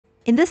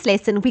In this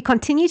lesson, we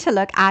continue to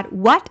look at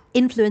what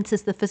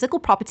influences the physical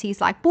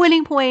properties like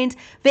boiling point,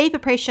 vapor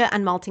pressure,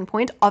 and melting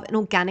point of an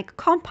organic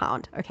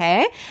compound,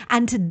 okay?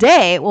 And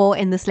today, or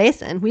in this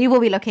lesson, we will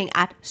be looking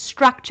at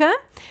structure,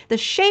 the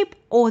shape,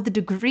 or the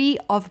degree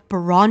of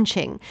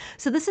branching.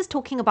 So this is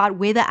talking about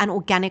whether an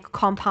organic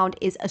compound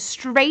is a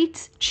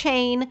straight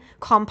chain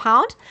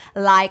compound,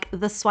 like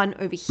this one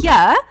over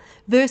here,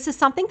 versus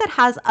something that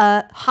has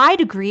a high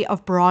degree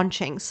of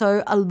branching,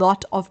 so a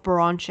lot of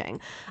branching.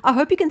 I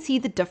hope you can see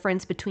the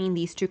difference between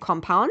these two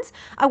compounds.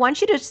 I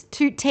want you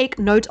to take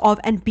note of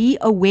and be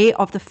aware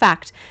of the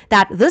fact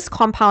that this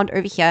compound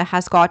over here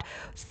has got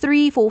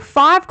 3, 4,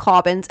 5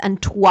 carbons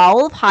and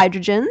 12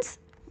 hydrogens.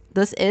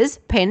 This is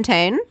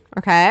pentane,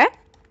 okay?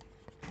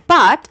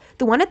 But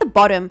the one at the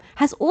bottom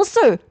has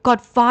also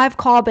got 5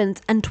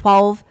 carbons and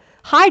 12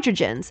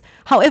 hydrogens.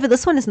 However,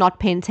 this one is not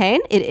pentane.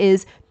 It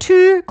is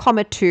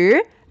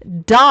 2,2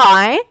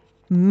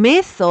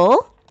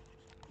 dimethyl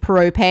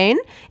propane.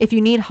 If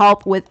you need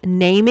help with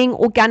naming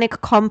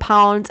organic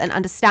compounds and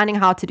understanding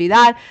how to do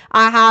that,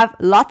 I have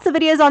lots of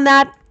videos on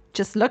that.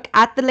 Just look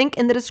at the link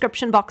in the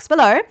description box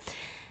below.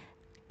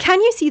 Can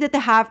you see that they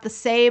have the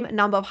same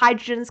number of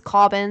hydrogens,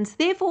 carbons,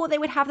 therefore they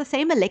would have the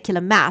same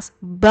molecular mass,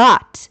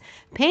 but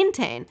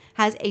pentane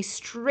has a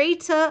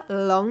straighter,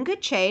 longer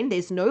chain,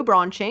 there's no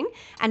branching,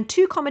 and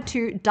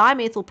 2,2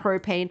 dimethyl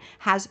propane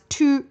has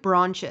 2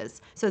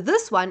 branches. So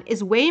this one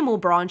is way more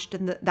branched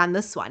than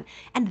this one,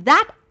 and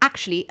that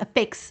actually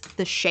affects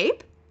the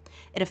shape,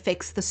 it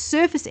affects the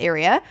surface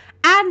area,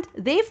 and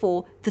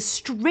therefore the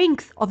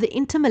strength of the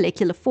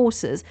intermolecular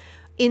forces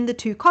in the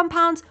two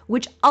compounds,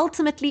 which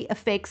ultimately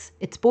affects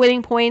its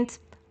boiling point,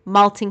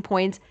 melting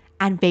point,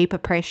 and vapor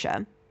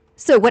pressure.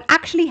 So what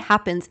actually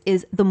happens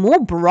is the more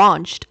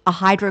branched a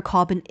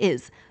hydrocarbon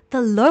is, the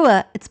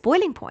lower its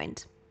boiling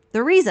point.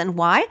 The reason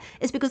why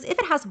is because if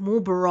it has more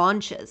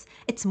branches,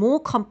 it's more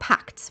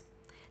compact,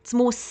 it's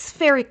more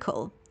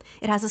spherical,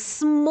 it has a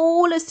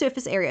smaller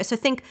surface area. So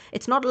think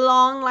it's not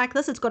long like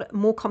this, it's got a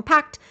more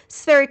compact,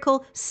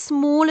 spherical,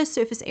 smaller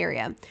surface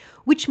area,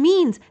 which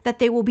means that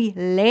there will be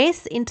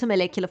less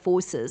intermolecular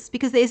forces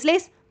because there's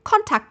less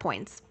contact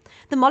points.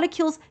 The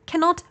molecules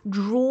cannot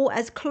draw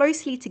as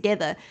closely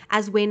together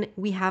as when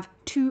we have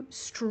 2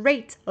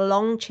 straight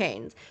long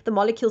chains. The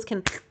molecules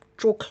can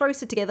draw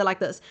closer together like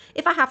this.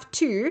 If I have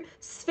 2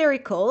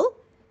 spherical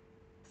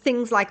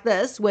things like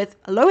this with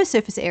a lower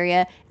surface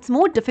area, it's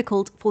more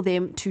difficult for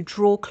them to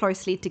draw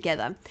closely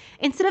together.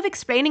 Instead of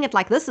explaining it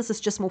like this is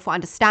just more for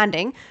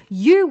understanding,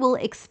 you will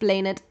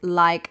explain it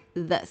like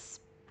this.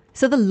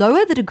 So the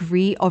lower the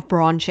degree of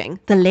branching,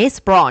 the less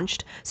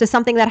branched. So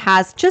something that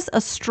has just a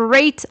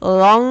straight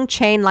long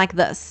chain like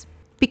this,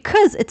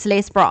 because it's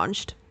less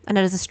branched and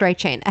it is a straight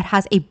chain, it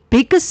has a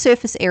bigger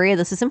surface area.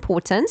 This is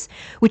important,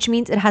 which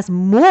means it has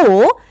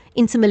more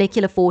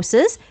intermolecular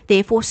forces,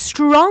 therefore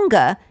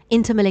stronger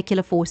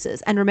intermolecular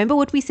forces. And remember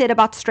what we said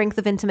about strength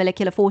of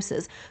intermolecular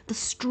forces. The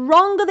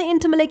stronger the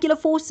intermolecular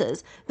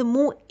forces, the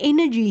more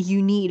energy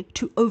you need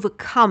to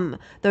overcome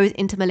those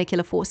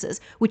intermolecular forces,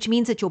 which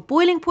means that your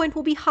boiling point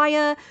will be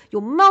higher,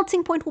 your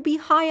melting point will be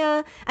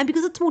higher, and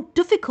because it's more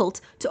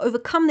difficult to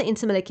overcome the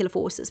intermolecular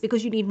forces,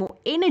 because you need more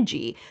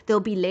energy, there'll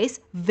be less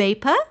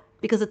vapor,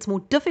 because it's more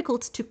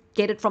difficult to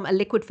get it from a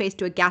liquid phase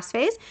to a gas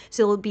phase.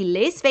 So it will be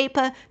less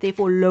vapor,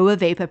 therefore lower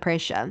vapor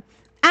pressure.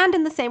 And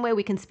in the same way,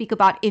 we can speak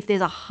about if there's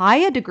a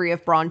higher degree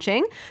of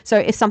branching. So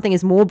if something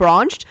is more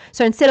branched,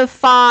 so instead of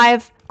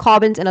 5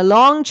 carbons in a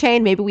long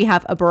chain, maybe we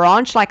have a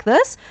branch like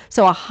this.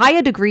 So a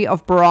higher degree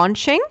of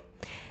branching,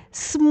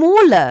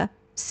 smaller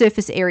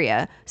surface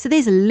area. So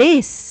there's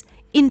less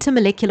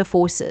intermolecular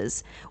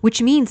forces,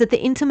 which means that the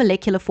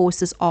intermolecular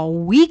forces are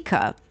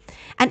weaker.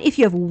 And if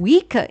you have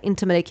weaker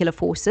intermolecular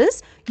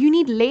forces, you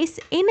need less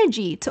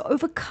energy to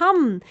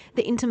overcome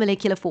the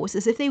intermolecular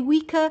forces. If they're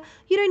weaker,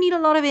 you don't need a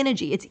lot of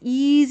energy. It's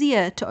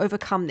easier to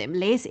overcome them,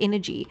 less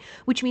energy,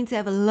 which means they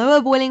have a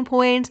lower boiling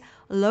point,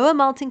 lower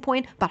melting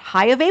point, but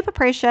higher vapor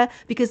pressure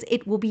because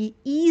it will be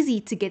easy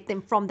to get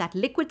them from that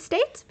liquid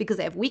state because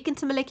they have weak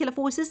intermolecular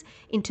forces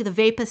into the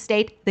vapor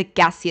state, the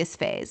gaseous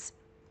phase.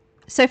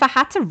 So if I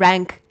had to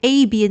rank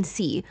A, B, and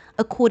C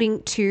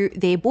according to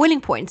their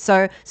boiling point,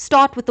 so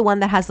start with the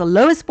one that has the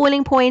lowest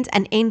boiling point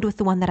and end with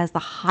the one that has the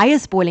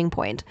highest boiling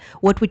point,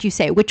 what would you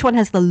say? Which one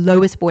has the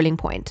lowest boiling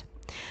point?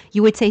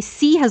 You would say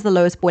C has the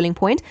lowest boiling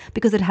point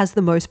because it has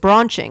the most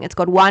branching. It's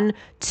got 1,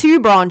 2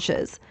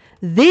 branches.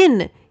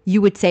 Then you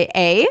would say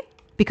A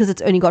because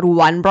it's only got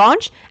 1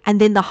 branch,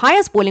 and then the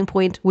highest boiling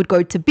point would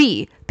go to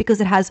B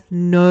because it has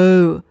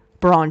no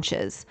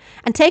branches.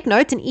 And take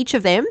note, in each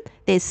of them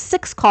there's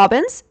 6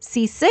 carbons,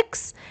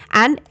 C6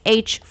 and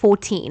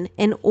H14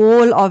 in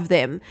all of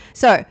them.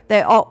 So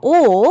they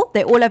all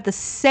have the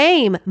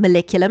same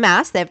molecular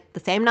mass. They have the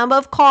same number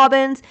of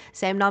carbons,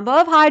 same number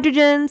of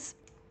hydrogens.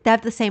 They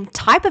have the same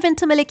type of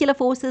intermolecular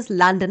forces,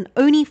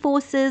 London-Only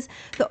forces.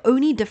 The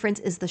only difference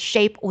is the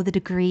shape or the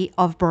degree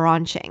of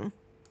branching.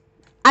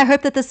 I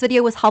hope that this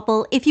video was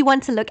helpful. If you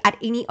want to look at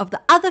any of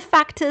the other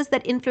factors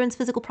that influence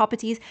physical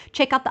properties,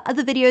 check out the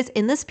other videos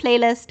in this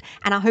playlist,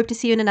 and I hope to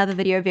see you in another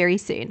video very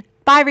soon.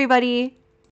 Bye, everybody.